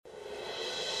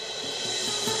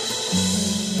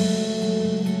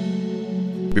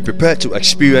Be prepared to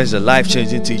experience a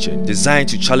life-changing teaching designed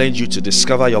to challenge you to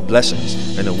discover your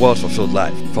blessings in a world-fulfilled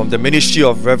life. From the ministry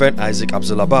of Reverend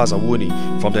Abass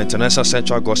Awuni from the International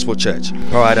Central Gospel Church,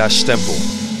 Paradise Temple.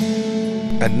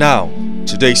 And now,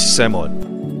 today's sermon.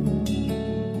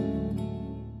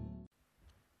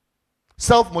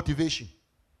 Self-motivation.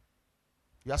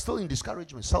 You are still in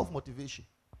discouragement. Self-motivation.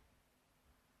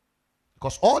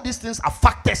 Because all these things are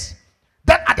factors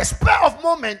that at the spur of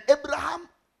moment, Abraham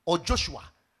or Joshua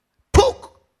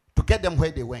took to get them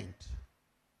where they went.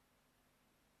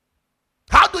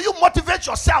 How do you motivate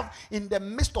yourself in the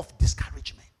midst of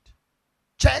discouragement?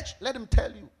 Church, let him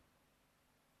tell you.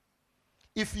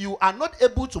 If you are not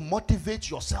able to motivate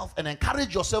yourself and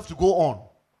encourage yourself to go on,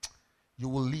 you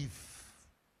will leave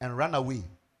and run away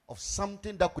of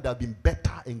something that could have been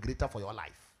better and greater for your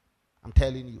life. I'm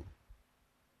telling you.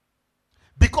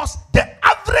 Because the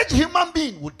average human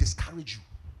being would discourage you.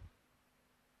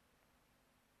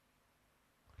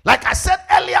 Like I said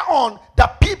earlier on,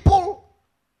 that people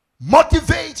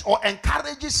motivate or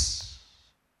encourages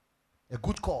a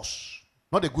good cause,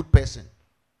 not a good person.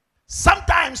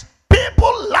 Sometimes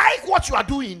people like what you are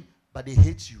doing, but they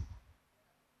hate you.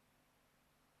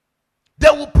 They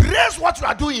will praise what you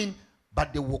are doing,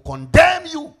 but they will condemn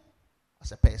you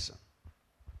as a person.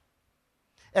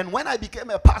 And when I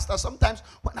became a pastor, sometimes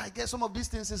when I get some of these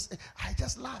things, I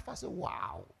just laugh. I say,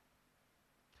 wow.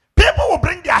 People will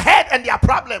bring their head and their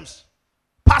problems,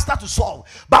 pastor, to solve.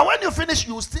 But when you finish,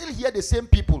 you will still hear the same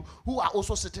people who are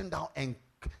also sitting down and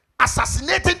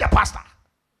assassinating the pastor.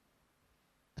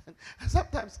 And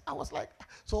sometimes I was like,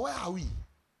 so where are we?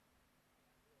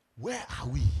 Where are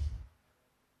we?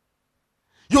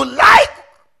 You like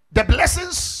the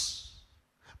blessings,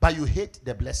 but you hate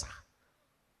the blesser.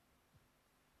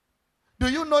 Do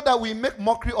you know that we make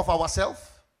mockery of ourselves?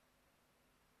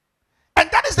 And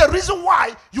that is the reason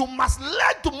why you must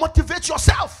learn to motivate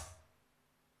yourself.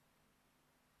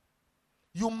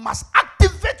 You must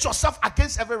activate yourself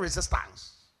against every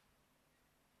resistance.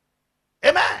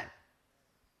 Amen.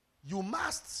 You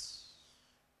must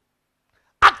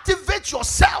activate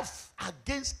yourself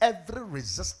against every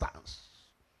resistance.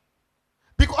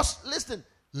 Because, listen,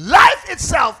 life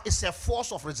itself is a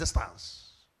force of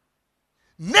resistance.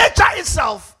 Nature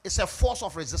itself is a force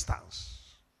of resistance.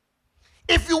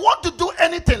 If you want to do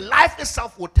anything, life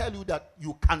itself will tell you that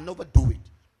you can never do it.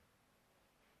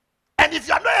 And if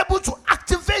you are not able to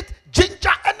activate, ginger,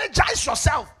 energize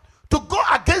yourself to go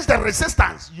against the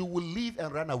resistance, you will leave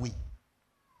and run away.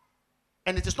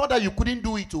 And it is not that you couldn't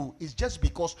do it, it's just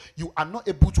because you are not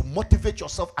able to motivate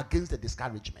yourself against the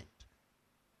discouragement.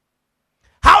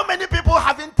 How many people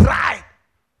haven't tried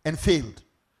and failed,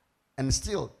 and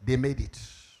still they made it?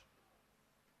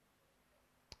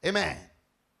 Amen.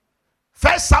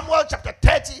 1 Samuel chapter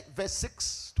 30, verse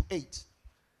 6 to 8.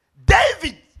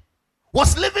 David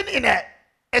was living in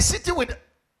a city with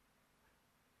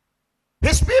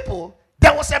his people.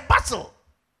 There was a battle.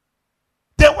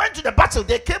 They went to the battle.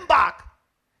 They came back.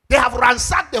 They have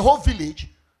ransacked the whole village,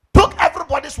 took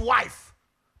everybody's wife,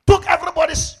 took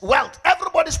everybody's wealth,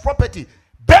 everybody's property,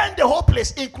 burned the whole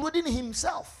place, including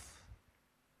himself.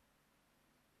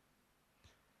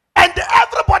 And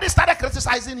everybody started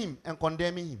criticizing him and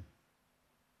condemning him,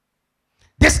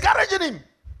 discouraging him.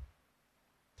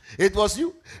 It was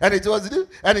you, and it was you,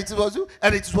 and it was you,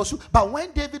 and it was you. But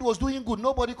when David was doing good,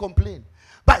 nobody complained.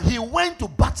 But he went to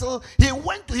battle. He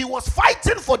was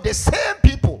fighting for the same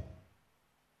people,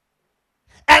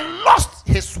 and lost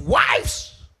his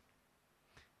wives.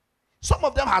 Some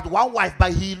of them had one wife,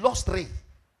 but he lost 3.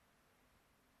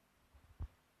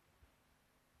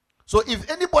 So if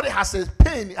anybody has a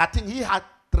pain, I think he had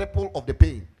triple of the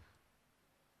pain.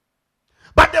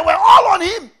 But they were all on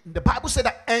him. The Bible said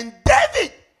that, and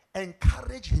David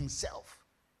encouraged himself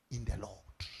in the Lord.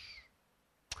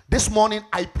 This morning,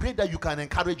 I pray that you can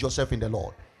encourage yourself in the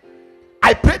Lord.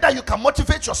 I pray that you can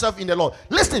motivate yourself in the Lord.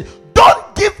 Listen,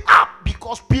 don't give up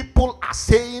because people are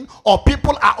saying, or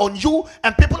people are on you,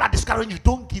 and people are discouraging you.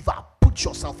 Don't give up. Put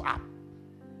yourself up.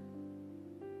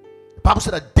 The Bible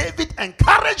said that David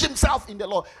encouraged himself in the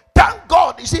Lord. Thank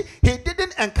God. You see, he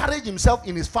didn't encourage himself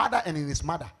in his father and in his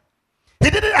mother. He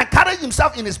didn't encourage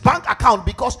himself in his bank account,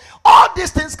 because all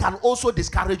these things can also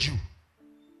discourage you.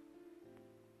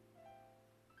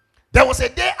 There was a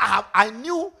day I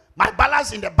knew my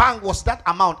balance in the bank was that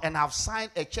amount, and I've signed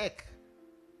a check.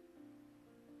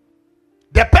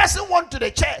 The person went to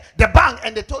the bank,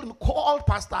 and they told him, call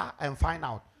pastor and find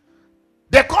out.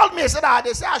 They called me and said,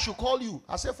 they say I should call you.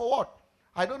 I said, for what?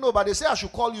 I don't know, but they say I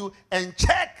should call you and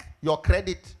check your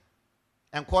credit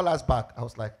and call us back. I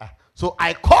was like, So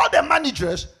I called the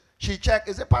managers. She checked.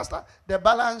 Is it, pastor, the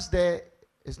balance there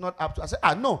It's not up to. I said,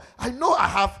 no, I know I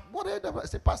have. What I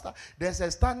say, Pastor, there's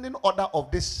a standing order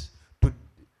of this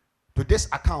to this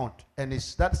account, and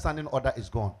that standing order is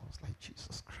gone. I was like,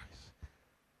 Jesus Christ.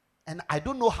 And I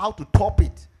don't know how to top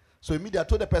it. So immediately I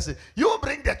told the person, you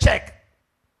bring the check.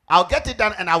 I'll get it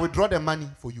done and I will withdraw the money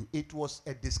for you. It was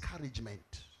a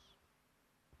discouragement.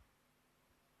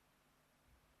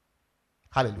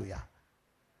 Hallelujah.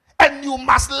 And you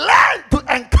must learn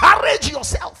to encourage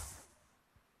yourself.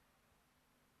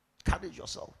 Encourage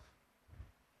yourself.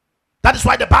 That is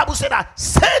why the Bible said that,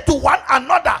 say to one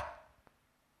another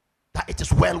that it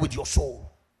is well with your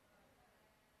soul.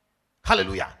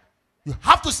 Hallelujah. You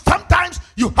have to, sometimes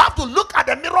you have to look at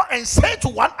the mirror and say to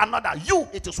one another, you,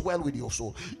 it is well with your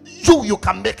soul. You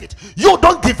can make it. You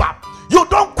don't give up. You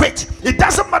don't quit. It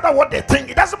doesn't matter what they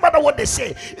think. It doesn't matter what they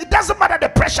say. It doesn't matter the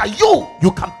pressure.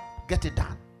 You can get it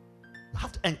done. You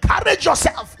have to encourage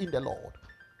yourself in the Lord.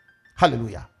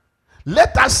 Hallelujah.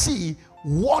 Let us see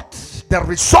what the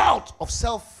result of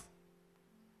self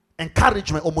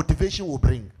encouragement or motivation will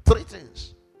bring. 3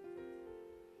 things.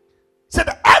 Say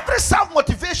that every self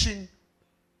motivation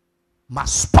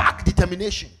must spark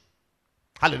determination.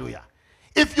 Hallelujah.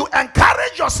 If you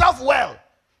encourage yourself well,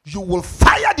 you will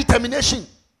fire determination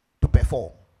to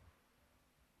perform.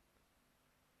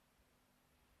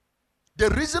 The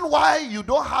reason why you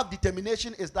don't have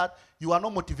determination is that you are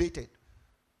not motivated.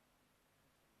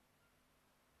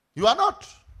 You are not.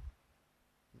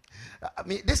 I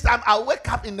mean, this time I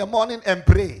wake up in the morning and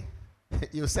pray.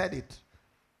 You said it.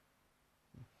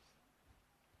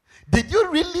 Did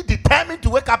you really determine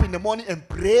to wake up in the morning and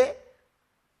pray?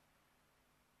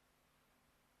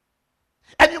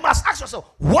 And you must ask yourself,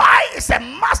 why is a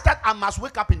must that I must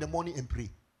wake up in the morning and pray?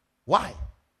 Why?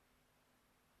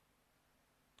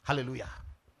 Hallelujah.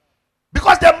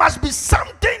 Because there must be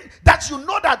something that you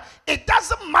know that it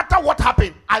doesn't matter what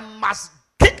happened. I must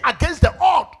kick against the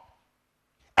odds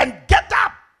and get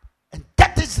up and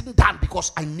get this done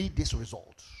because I need this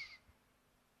result.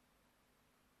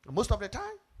 And most of the time,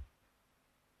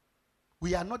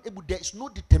 we are not able, there is no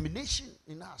determination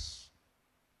in us.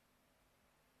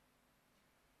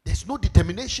 There's no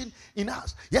determination in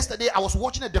us. Yesterday, I was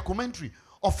watching a documentary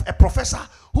of a professor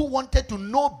who wanted to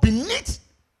know beneath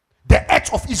the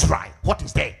earth of Israel what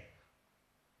is there.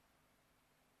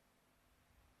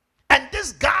 And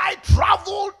this guy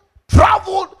traveled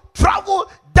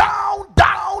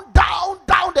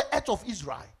down the earth of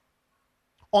Israel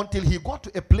until he got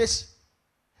to a place,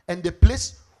 and the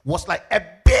place was like a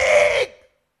big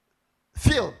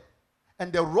field,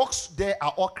 and the rocks there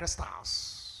are all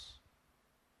crystals,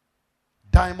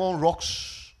 diamond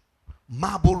rocks,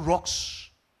 marble rocks,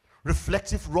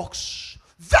 reflective rocks,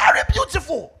 very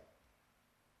beautiful.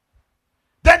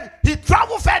 Then he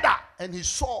traveled further and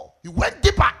he went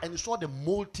deeper and he saw the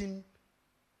molten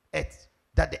earth,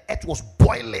 that the earth was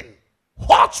boiling,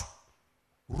 hot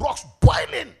rocks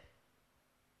boiling.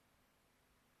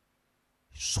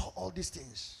 He saw all these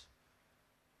things.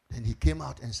 Then he came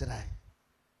out and said,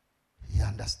 he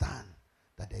understands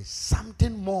that there is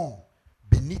something more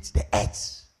beneath the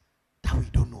earth that we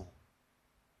don't know.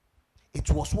 It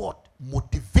was what?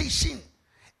 Motivation.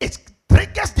 It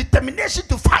triggers determination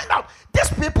to find out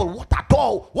these people, what at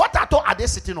all are they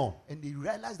sitting on? And they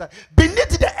realize that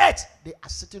beneath the earth, they are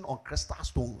sitting on crystal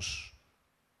stones.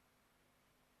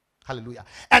 Hallelujah.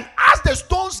 And as the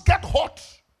stones get hot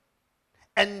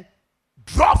and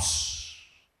drops,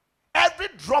 every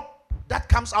drop that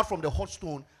comes out from the hot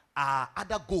stone are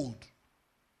either gold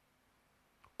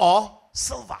or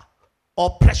silver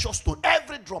or precious stone.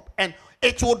 Every drop, and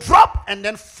it will drop and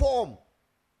then form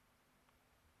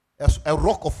a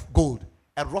rock of gold,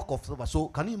 a rock of silver. So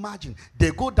can you imagine?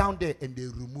 They go down there and they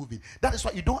remove it. That is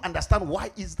why you don't understand why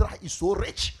Israel is so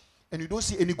rich and you don't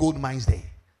see any gold mines there.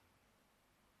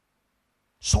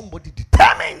 Somebody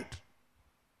determined.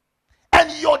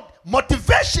 And your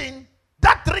motivation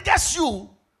that triggers you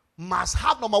must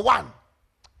have, number one,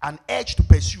 an edge to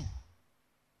pursue,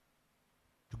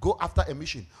 to go after a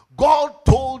mission. God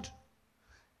told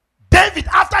David,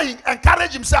 after he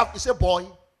encouraged himself, he said, boy,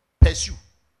 pursue.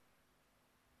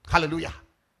 Hallelujah.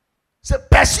 He said,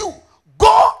 pursue.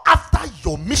 Go after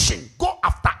your mission. Go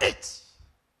after it.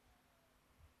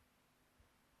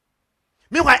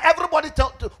 Meanwhile, everybody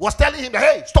was telling him,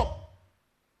 hey, stop.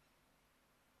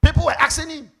 People were asking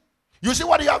him, you see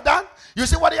what you have done? You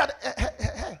see what you have done?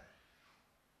 Hey.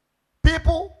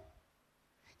 People,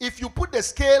 if you put the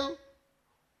scale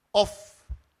of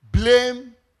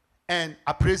blame and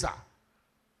appraiser,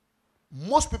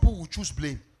 most people will choose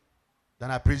blame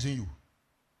than appraising you.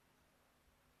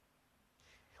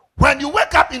 When you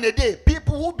wake up in a day,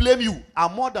 people who blame you are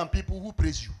more than people who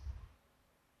praise you.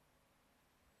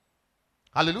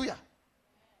 Hallelujah.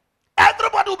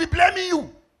 Everybody will be blaming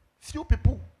you. Few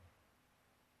people.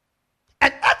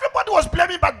 And everybody was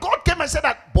blaming, but God came and said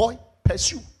that, boy,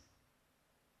 pursue.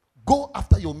 Go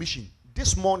after your mission.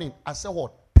 This morning, I said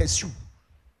what? Pursue.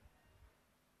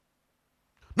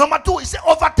 Number 2, he said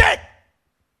overtake.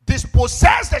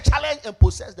 Dispossess the challenge and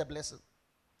possess the blessing.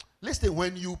 Listen,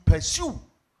 when you pursue,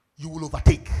 you will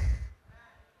overtake.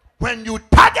 When you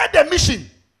target the mission,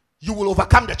 you will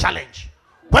overcome the challenge.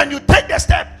 When you take the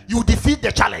step, you defeat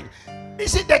the challenge. You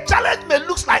see, the challenge may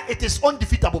look like it is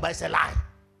undefeatable, but it's a lie.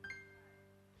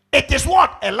 It is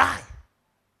what? A lie.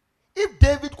 If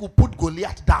David could put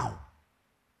Goliath down,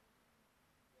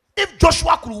 if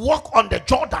Joshua could walk on the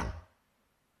Jordan,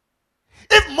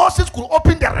 if Moses could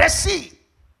open the Red Sea,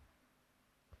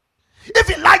 if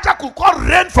Elijah could call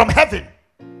rain from heaven,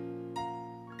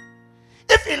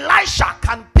 if Elisha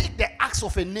can pick the axe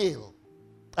of a nail,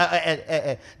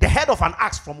 the head of an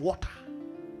axe from water,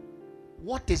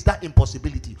 what is that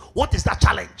impossibility? What is that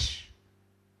challenge?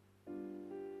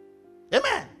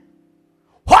 Amen.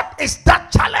 What is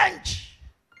that challenge?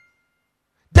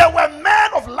 There were men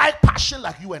of like passion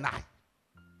like you and I.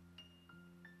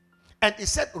 And he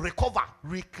said, recover,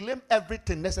 reclaim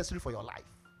everything necessary for your life.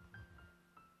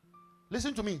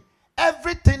 Listen to me.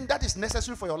 Everything that is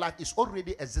necessary for your life is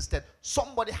already existed.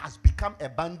 Somebody has become a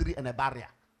boundary and a barrier.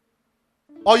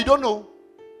 Or you don't know.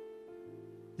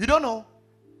 You don't know.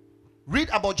 Read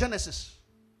about Genesis.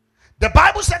 The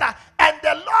Bible said that, and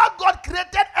the Lord God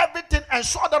created everything and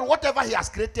saw that whatever he has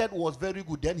created was very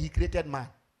good. Then he created man.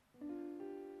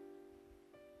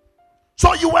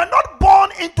 So you were not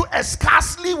born into a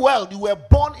scarcely world. You were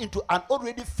born into an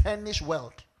already furnished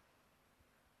world.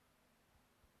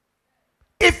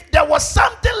 If there was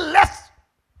something left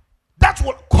that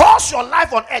would cause your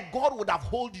life on earth, God would have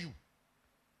held you.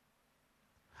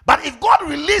 But if God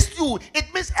released you,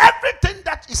 it means everything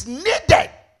that is needed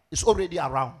is already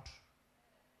around.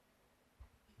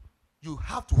 You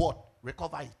have to what?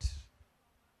 Recover it.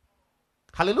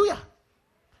 Hallelujah.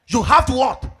 You have to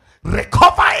what?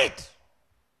 Recover it.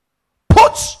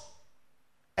 Put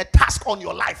a task on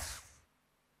your life.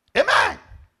 Amen.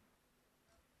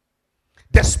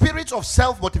 The spirit of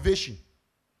self-motivation.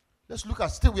 Let's look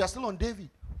at we are still on David.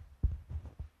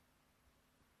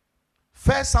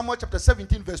 1 Samuel chapter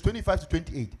 17 verse 25 to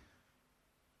 28.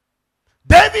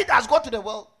 David has got to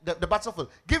the battlefield.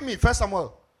 Give me 1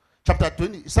 Samuel chapter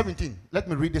 17. Let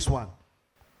me read this one.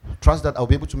 Trust that I'll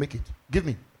be able to make it. Give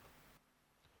me.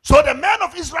 So the men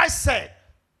of Israel said,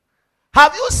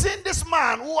 have you seen this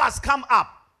man who has come up?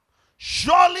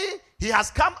 Surely he has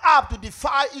come up to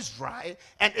defy Israel,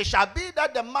 and it shall be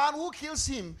that the man who kills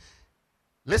him.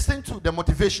 Listen to the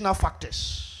motivational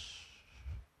factors.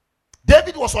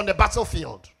 David was on the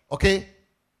battlefield, okay?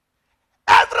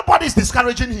 Everybody is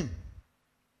discouraging him.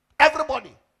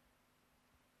 Everybody.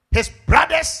 His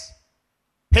brothers,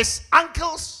 his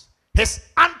uncles, his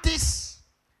aunties,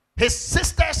 his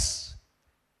sisters,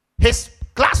 his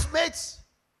classmates,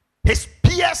 his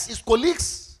peers, his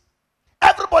colleagues.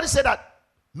 Everybody said that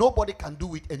nobody can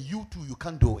do it, and you too, you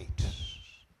can't do it.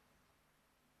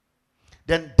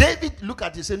 Then David looked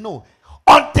at it and said, no,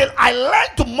 until I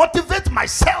learn to motivate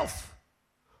myself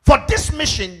for this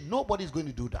mission, nobody is going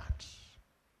to do that.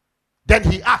 Then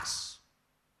he asked.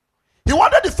 He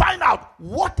wanted to find out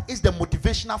what is the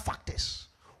motivational factors.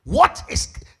 What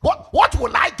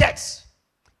will I get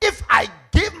if I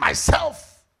give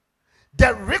myself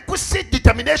the requisite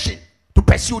determination to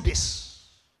pursue this?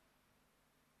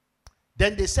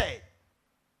 Then they said,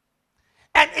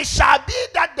 and it shall be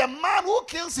that the man who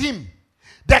kills him,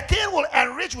 the king will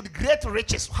enrich with great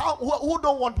riches. Who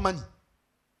don't want money?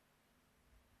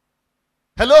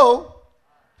 Hello?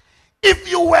 If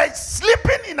you were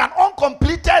sleeping in an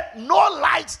uncompleted, no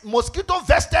lights, mosquito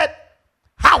vested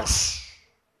house,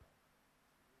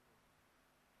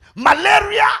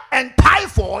 malaria and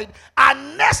typhoid are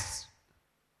next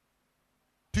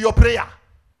to your prayer.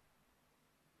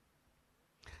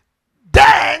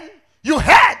 Then you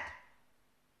heard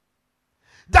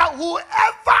that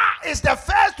whoever is the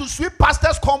first to sweep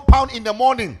pastor's compound in the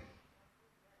morning,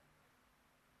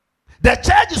 the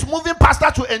church is moving pastor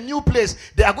to a new place.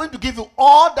 They are going to give you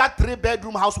all that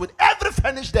 3-bedroom house with every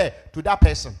furnish there to that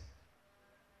person.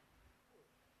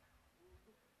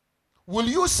 Will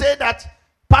you say that,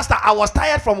 Pastor, I was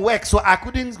tired from work, so I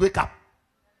couldn't wake up?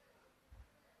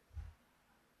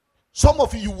 Some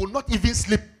of you will not even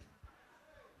sleep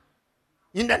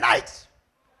in the night.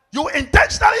 You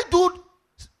intentionally do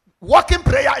walking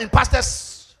prayer in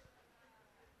pastor's.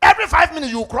 Every 5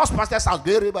 minutes you cross pastor's house.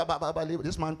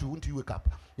 This man too, won't you wake up?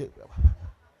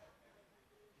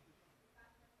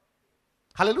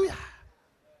 Hallelujah.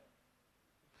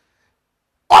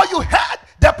 Or you heard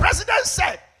the president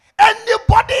said,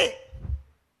 anybody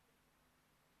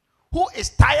who is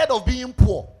tired of being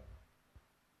poor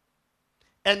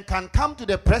and can come to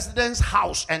the president's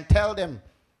house and tell them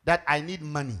that I need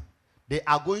money, they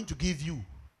are going to give you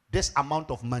this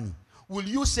amount of money. Will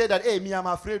you say that, hey, me, I'm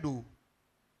afraid of?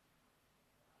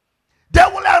 They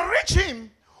will enrich him,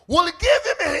 will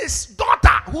give him his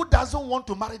daughter who doesn't want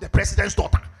to marry the president's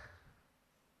daughter.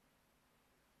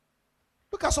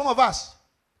 Look at some of us.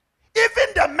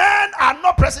 Even the men are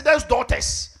not president's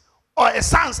daughters or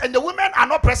sons, and the women are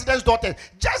not president's daughters.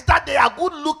 Just that they are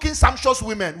good-looking, sumptuous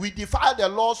women. We defy the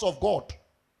laws of God.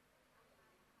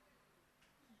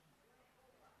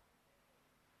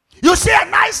 You see a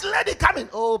nice lady coming.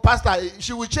 Oh, pastor,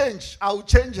 she will change. I will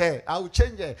change her. I will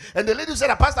change her. And the lady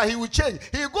said, pastor, he will change.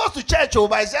 He goes to church,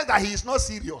 but he says that he is not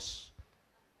serious.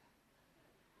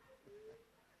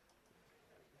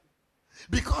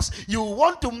 Because you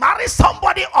want to marry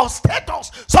somebody of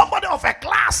status, somebody of a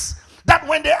class, that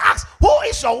when they ask, who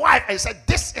is your wife? And you say,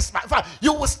 this is my wife.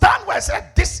 You will stand where and say,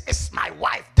 this is my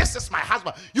wife. This is my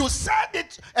husband. You said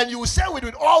it, and you will say it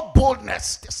with all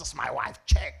boldness. This is my wife.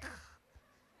 Check.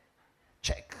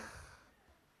 Check.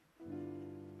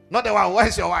 Not the one,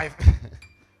 where's your wife?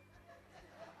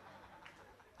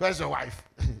 Where's your wife?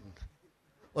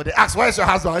 Or they ask, where's your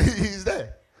husband? He's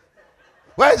there.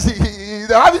 Where is he? He's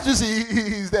there. How did you see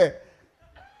he's there?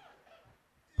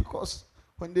 Because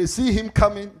when they see him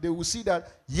coming, they will see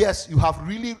that, yes, you have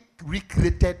really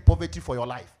recreated poverty for your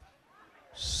life.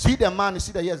 See the man, you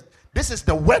see that, yes, this is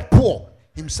the word poor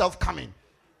himself coming.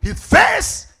 His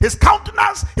face, his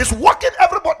countenance, his walking,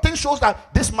 everything shows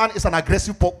that this man is an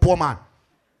aggressive poor man.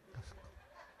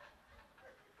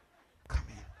 Come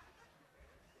in.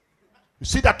 You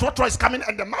see that tortoise is coming,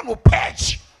 and the man will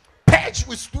purge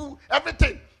with stool,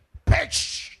 everything.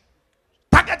 Purge.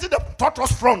 Targeting the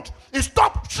tortoise front. He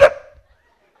stop, strip.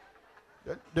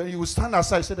 Then you will stand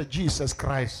outside and say that Jesus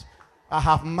Christ, I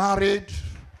have married.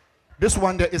 This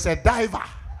one there is a diver.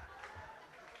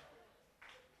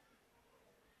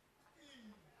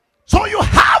 So you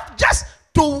have just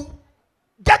to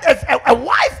get a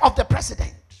wife of the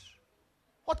president.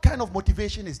 What kind of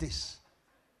motivation is this?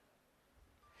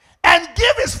 And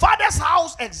give his father's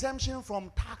house exemption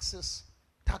from taxes,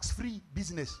 tax-free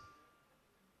business.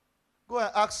 Go and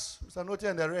ask Mr. Noti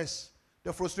and the rest,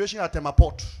 the frustration at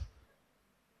Temaport.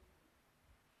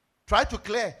 Try to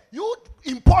clear. You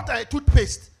import a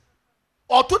toothpaste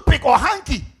or toothpick or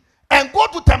hanky and go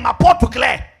to Temaport to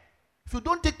clear. If you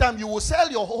don't take time, you will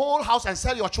sell your whole house and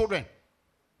sell your children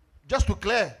just to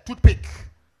clear toothpick.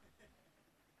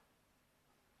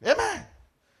 Amen.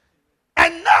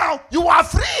 And now you are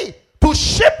free to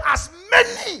ship as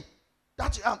many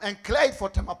that you and clear it for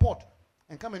Temaport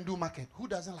and come and do market. Who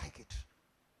doesn't like it?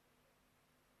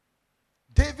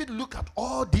 David looked at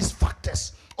all these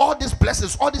factors, all these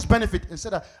blessings, all these benefits, and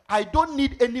said that I don't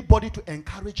need anybody to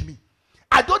encourage me.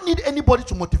 I don't need anybody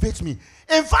to motivate me.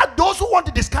 In fact, those who want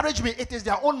to discourage me, it is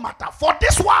their own matter. For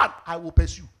this one, I will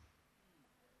pursue.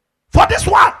 For this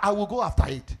one, I will go after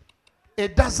it.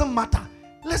 It doesn't matter.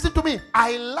 Listen to me.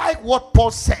 I like what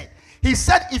Paul said. He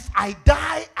said, if I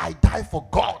die, I die for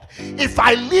God. If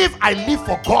I live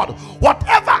for God.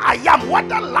 Whatever I am,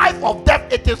 whether life or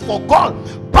death, it is for God.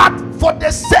 But for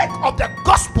the sake of the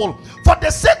gospel, for the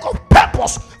sake of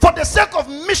purpose, for the sake of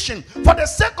mission, for the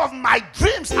sake of my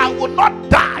dreams, I will not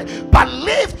die, but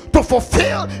live to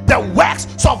fulfill the works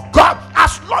of God.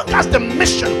 As long as the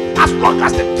mission, as long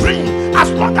as the dream,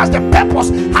 as long as the purpose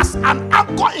has an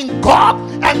anchor in God,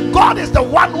 and God is the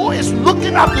one who is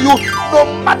looking after you,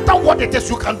 no matter what it is,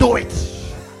 you can do it.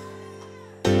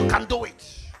 You can do it.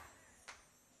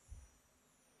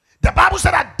 The Bible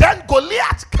said that then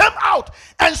Goliath came out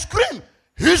and screamed,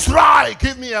 Israel,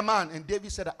 give me a man. And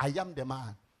David said, I am the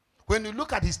man. When you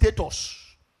look at his status,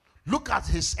 look at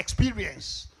his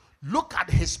experience, look at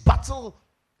his battle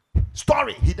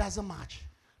story, he doesn't match.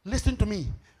 Listen to me.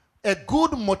 A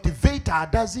good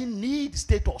motivator doesn't need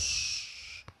status.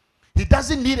 He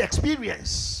doesn't need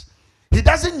experience. He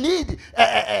doesn't need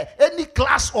any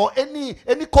class or any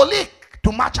colleague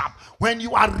to match up. When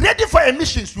you are ready for a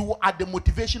mission, you are the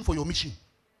motivation for your mission.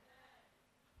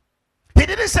 He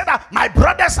didn't say that my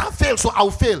brothers have failed, so I'll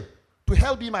fail. To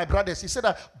help be my brothers. He said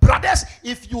that, brothers,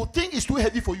 if you think it's too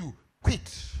heavy for you,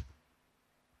 quit.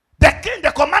 The king,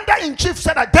 the commander-in-chief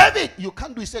said that, David, you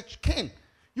can't do it. He said, king,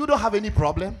 you don't have any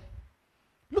problem.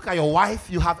 Look at your wife,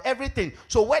 you have everything.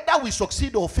 So whether we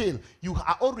succeed or fail, you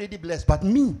are already blessed. But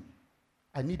me,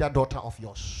 I need a daughter of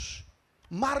yours.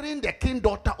 Marrying the king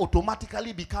daughter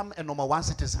automatically become a number one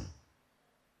citizen.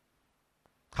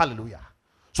 Hallelujah.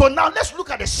 So now let's look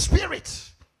at the spirit.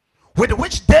 with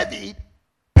which David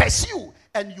pursued,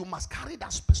 and you must carry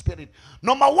that spirit.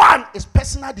 Number one is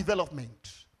personal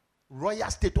development, royal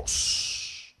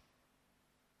status.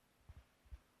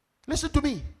 Listen to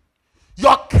me.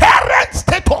 Your current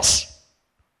status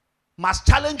must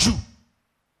challenge you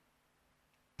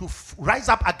to rise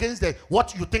up against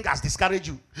what you think has discouraged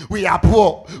you. We are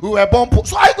poor. We were born poor.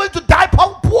 So are you going to die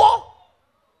poor?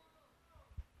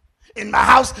 In my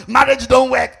house, marriage don't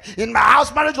work. In my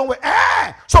house, marriage don't work.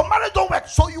 So marriage don't work.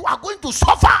 So you are going to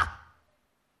suffer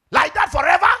like that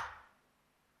forever?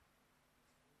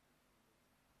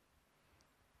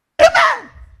 Amen.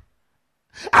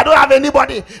 I don't have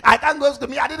anybody. I can't go to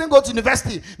me. I didn't go to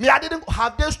university.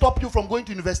 Have they stopped you from going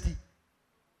to university?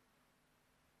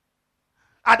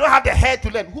 I don't have the head to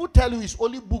learn. Who tell you it's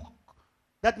only book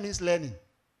that means learning?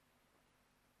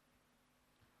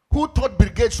 Who taught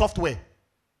Brigade software?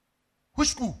 Which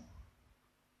school?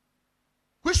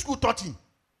 Which school taught him?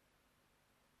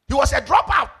 He was a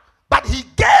dropout, but he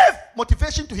gave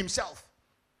motivation to himself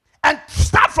and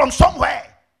start from somewhere.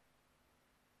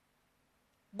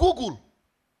 Google.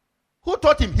 Who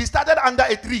taught him? He started under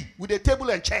a tree with a table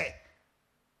and chair.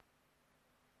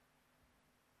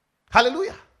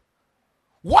 Hallelujah.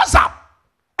 WhatsApp.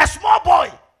 A small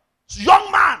boy,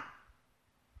 young man,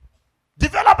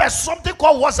 developed something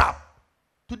called WhatsApp.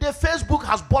 Today, Facebook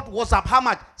has bought WhatsApp. How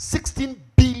much? $16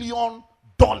 billion.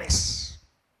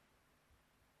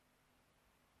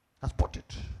 Has bought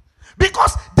it.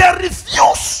 Because they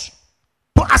refuse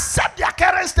to accept their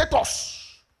current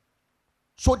status.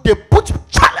 So they put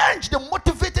challenge, they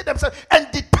motivated themselves and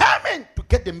determined to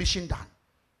get the mission done.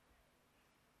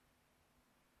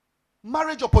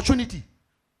 Marriage opportunity.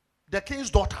 The king's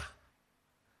daughter.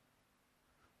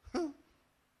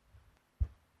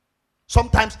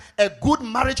 Sometimes a good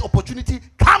marriage opportunity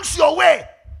comes your way.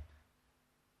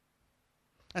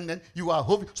 And then you are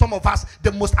hoping. Some of us,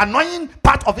 the most annoying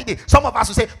part of it is, some of us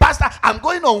will say, Pastor, I'm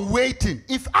going on waiting.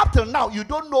 If up till now you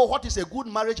don't know what is a good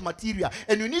marriage material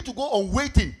and you need to go on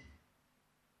waiting,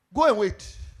 go and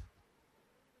wait.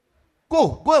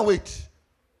 Go and wait.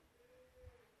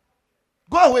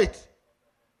 Go and wait.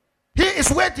 He is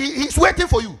waiting. He's waiting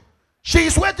for you. She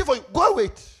is waiting for you. Go and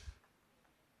wait.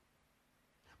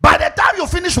 By the time you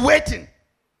finish waiting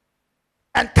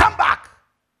and come back,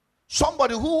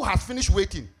 somebody who has finished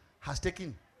waiting has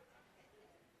taken.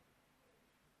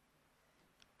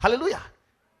 Hallelujah.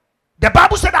 The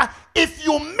Bible said that if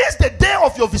you miss the day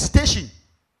of your visitation,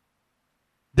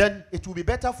 then it will be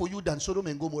better for you than Sodom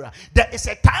and Gomorrah. There is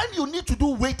a time you need to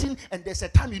do waiting, and there's a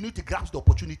time you need to grasp the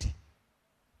opportunity.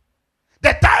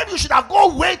 The time you should have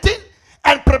gone waiting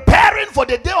and preparing for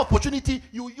the day of opportunity,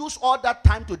 you use all that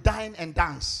time to dine and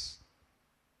dance.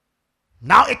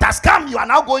 Now it has come, you are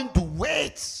now going to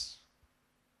wait.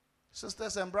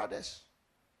 Sisters and brothers,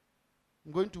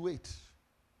 I'm going to wait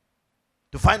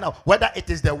to find out whether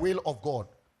it is the will of God.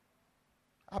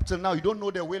 Up till now, you don't know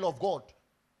the will of God.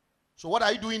 So what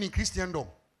are you doing in Christendom?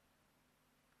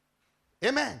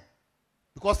 Amen.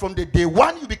 Because from the day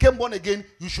one you became born again,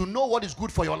 you should know what is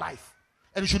good for your life.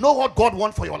 And you should know what God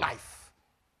wants for your life.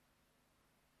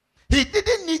 David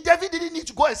didn't need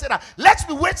to go and say that, let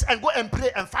me wait and go and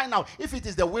pray and find out if it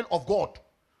is the will of God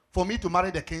for me to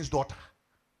marry the king's daughter.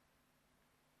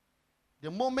 The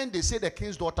moment they say the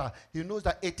king's daughter, he knows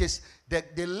that it is the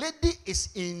lady is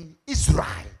in Israel.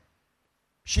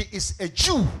 She is a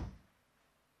Jew.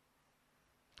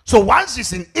 So once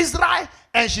she's in Israel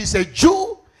and she's a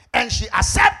Jew and she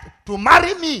accepts to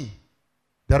marry me,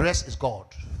 the rest is God.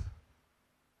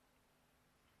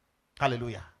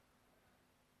 Hallelujah.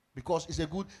 Because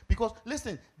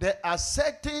listen, there are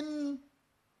certain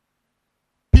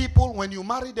people, when you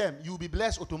marry them, you'll be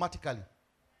blessed automatically.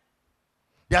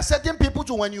 There are certain people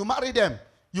too, when you marry them,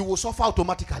 you will suffer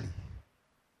automatically.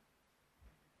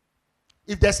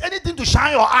 If there's anything to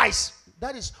shine your eyes,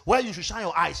 that is where you should shine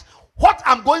your eyes. What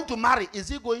I'm going to marry, is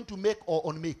he going to make or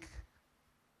unmake?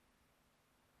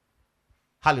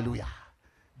 Hallelujah.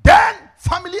 Then,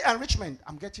 family enrichment.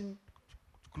 I'm getting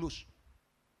close.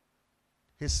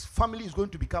 His family is going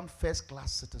to become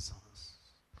first-class citizens.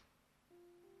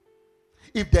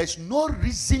 If there's no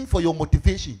reason for your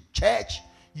motivation, church,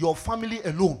 your family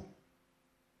alone,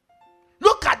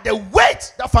 look at the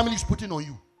weight that family is putting on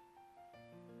you.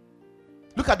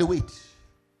 Look at the weight.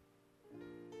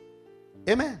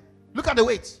 Amen. Look at the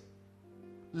weight.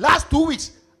 Last 2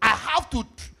 weeks, I have to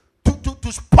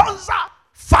sponsor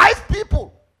 5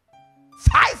 people.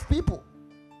 5 people.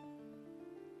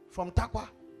 From Takwa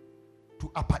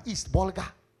to Upper East, Bolga,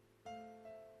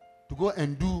 to go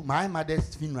and do my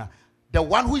mother's funeral. The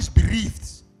one who is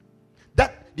bereaved,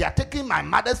 that they are taking my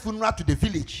mother's funeral to the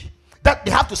village. that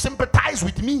they have to sympathize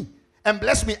with me and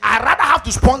bless me. I rather have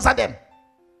to sponsor them.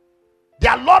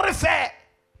 Their lorry fare,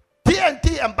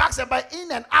 TNT and bags and by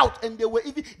in and out, and they were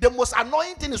even the most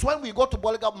annoying thing is when we go to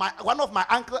Bolga. One of my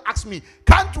uncle asked me,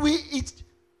 "Can't we eat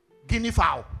guinea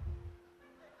fowl?"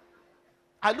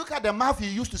 I look at the mouth he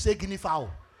used to say guinea fowl,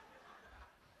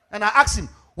 and I asked him,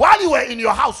 "While you were in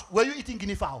your house, were you eating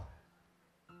guinea fowl?"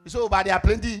 He said, "Oh, but there are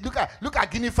plenty. Look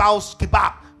at guinea fowls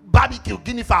kebab, barbecue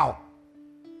guinea fowl."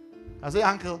 I say,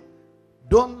 "Uncle,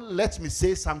 don't let me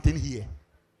say something here.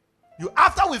 You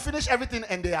after we finish everything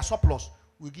and they are surplus,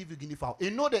 we'll give you guinea fowl."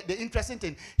 You know the interesting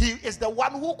thing, he is the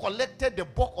one who collected the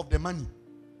bulk of the money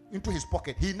into his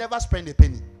pocket. He never spent a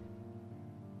penny.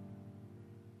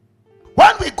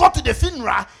 When we go to the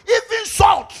funeral, even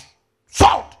salt,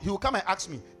 he will come and ask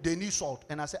me, "They need salt."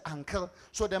 And I say, "Uncle,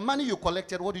 so the money you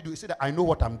collected, what did you do?" He said, "I know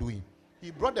what I'm doing." He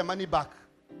brought the money back.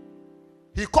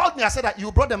 He called me. I said,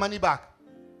 "You brought the money back.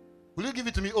 Will you give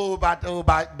it to me?" But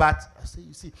I say,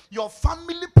 "You see, your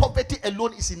family poverty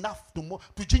alone is enough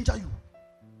to ginger you.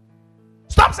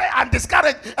 Stop saying I'm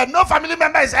discouraged and no family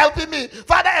member is helping me.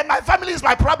 Father, and my family is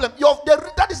my problem."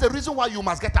 That is the reason why you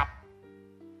must get up.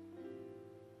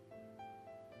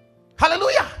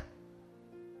 Hallelujah.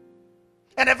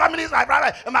 And the family is my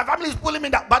brother, and my family is pulling me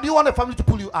down. But do you want the family to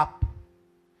pull you up?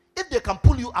 If they can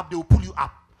pull you up, they will pull you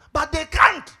up. But they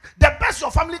can't. The best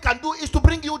your family can do is to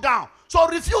bring you down. So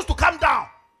refuse to come down.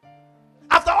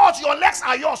 After all, your legs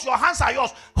are yours, your hands are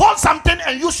yours. Hold something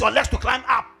and use your legs to climb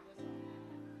up.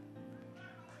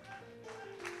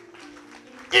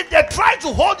 If they try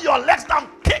to hold your legs down,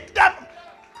 kick them.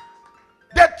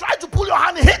 They try to pull your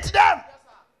hand, hit them.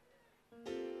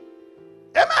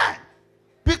 Amen.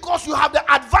 Because you have the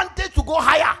advantage to go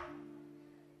higher.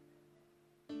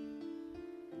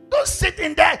 Don't sit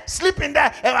in there, sleep in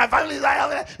there, and my family is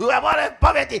like, we are born in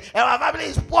poverty, and my family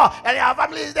is poor, and our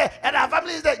family is there, and our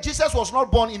family is there. Jesus was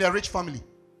not born in a rich family.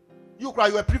 You cry,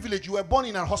 you were privileged. You were born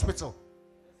in a hospital.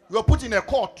 You were put in a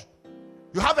court.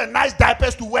 You have a nice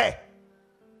diapers to wear.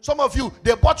 Some of you,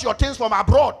 they bought your things from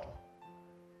abroad.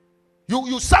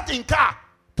 You sat in car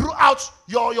throughout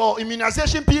your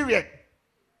immunization period.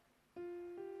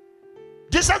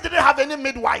 Jesus didn't have any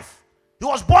midwife. He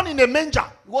was born in a manger.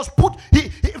 He was put.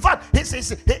 In fact,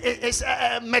 his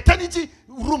maternity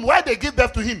room where they give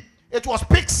birth to him, it was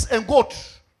pigs and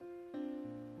goats.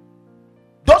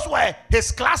 Those were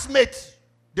his classmates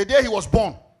the day he was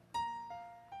born.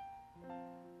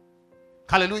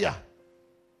 Hallelujah.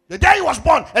 The day he was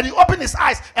born, and he opened his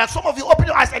eyes, and some of you open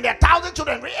your eyes, and there are 1,000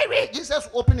 children. Jesus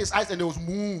opened his eyes, and there was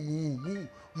moo, moo, moo,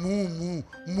 moo, moo,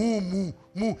 moo, moo,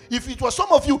 moo. If it was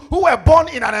some of you who were born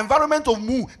in an environment of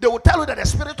moo, they will tell you that the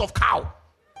spirit of cow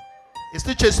is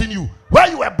still chasing you. Where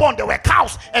you were born, there were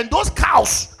cows, and those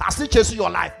cows are still chasing your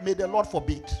life. May the Lord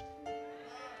forbid.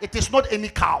 It is not any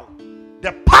cow.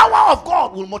 The power of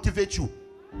God will motivate you.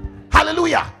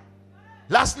 Hallelujah.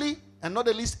 Lastly, and not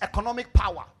the least, economic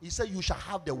power. He said you shall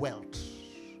have the wealth.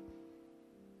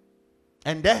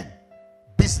 And then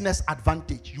business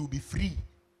advantage. You'll be free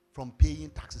from paying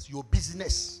taxes. Your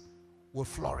business will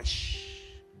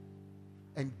flourish.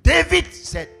 And David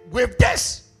said, with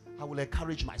this, I will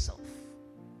encourage myself.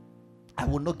 I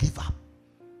will not give up,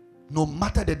 no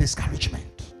matter the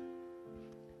discouragement.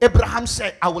 Abraham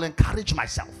said, I will encourage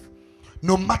myself,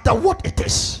 no matter what it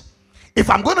is. If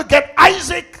I'm going to get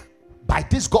Isaac by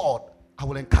this God, I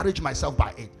will encourage myself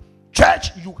by it. Church,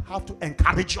 you have to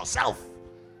encourage yourself.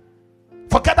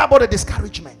 Forget about the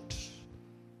discouragement.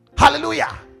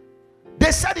 Hallelujah.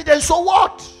 They said it, and so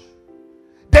what?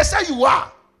 They say you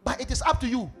are, but it is up to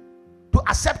you to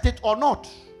accept it or not.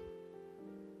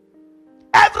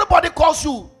 Everybody calls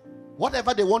you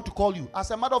whatever they want to call you. As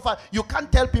a matter of fact, you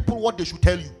can't tell people what they should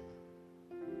tell you.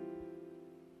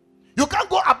 You can't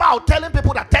go about telling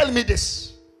people that tell me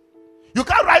this. You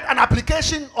can't write an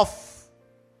application of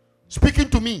speaking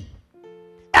to me.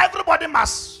 Everybody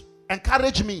must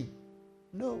encourage me.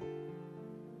 No.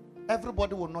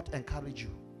 Everybody will not encourage you.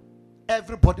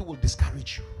 Everybody will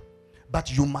discourage you.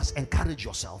 But you must encourage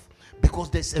yourself, because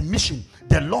there's a mission.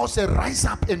 The Lord said, rise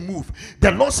up and move.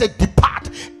 The Lord said, depart.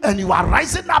 And you are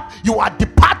rising up. You are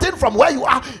departing from where you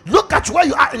are. Look at where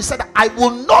you are and said, I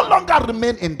will no longer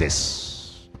remain in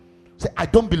this. Say, I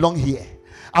don't belong here.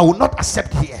 I will not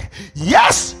accept here.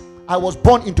 Yes, I was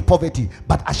born into poverty,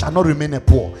 but I shall not remain a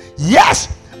poor.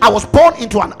 Yes, I was born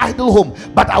into an idle home,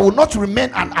 but I will not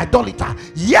remain an idolater.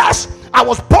 Yes, I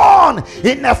was born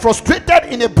in a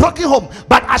frustrated, in a broken home,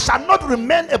 but I shall not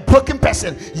remain a broken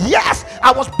person. Yes,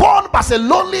 I was born as a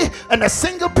lonely and a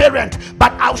single parent,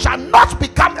 but I shall not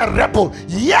become a rebel.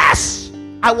 Yes,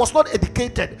 I was not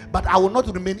educated, but I will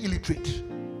not remain illiterate.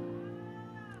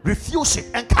 Refuse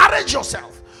it. Encourage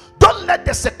yourself. Don't let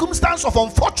the circumstance of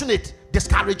unfortunate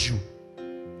discourage you.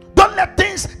 Don't let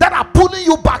things that are pulling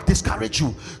you back discourage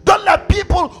you. Don't let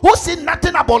people who see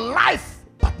nothing about life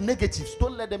but negatives,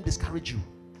 don't let them discourage you.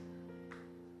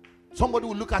 Somebody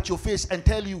will look at your face and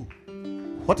tell you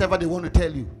whatever they want to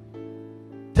tell you.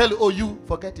 Tell you, oh, you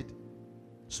forget it.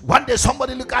 So one day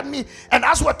somebody look at me, and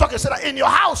as we're talking, said that in your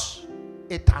house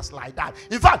it has like that.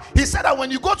 In fact, he said that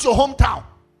when you go to your hometown,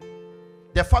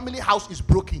 the family house is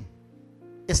broken.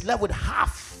 It's left with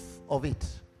half of it.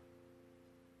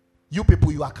 You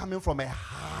people, you are coming from a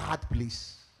hard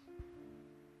place.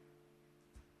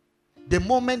 The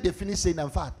moment they finish saying, in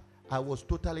fact, I was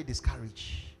totally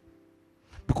discouraged.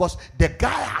 Because the guy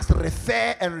has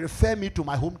referred me to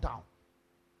my hometown.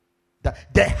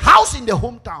 The house in the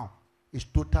hometown is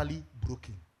totally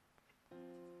broken.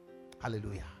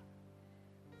 Hallelujah.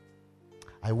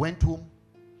 I went home.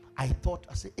 I thought,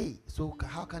 I said, hey, so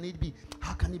how can it be?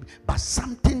 How can it be? But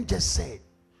something just said,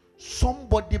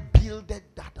 somebody built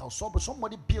that house.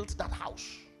 Somebody built that house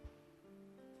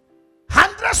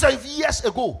hundreds of years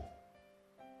ago.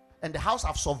 And the house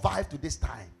have survived to this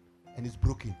time. And it's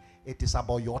broken. It is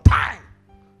about your time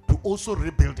to also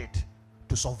rebuild it,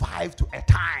 to survive to a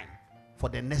time for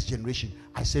the next generation.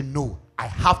 I say no, I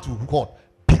have to what?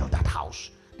 Build that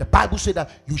house. The Bible said that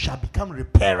you shall become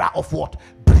repairer of what?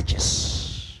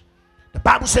 Bridges. The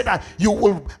Bible said that you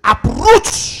will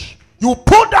uproot, you will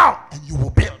pull down, and you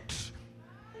will build.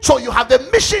 So you have a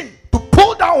mission to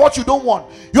pull down what you don't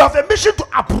want. You have a mission to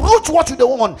uproot what you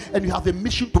don't want, and you have a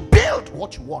mission to build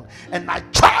what you want. And I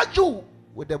charge you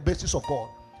with the basis of God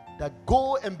that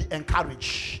go and be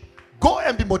encouraged, go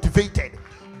and be motivated,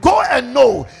 go and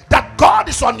know that God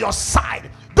is on your side.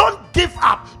 Don't give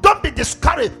up, don't be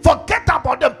discouraged, forget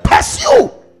about them, pursue,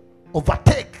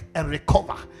 overtake and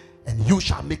recover, and you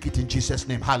shall make it in Jesus'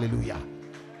 name. Hallelujah.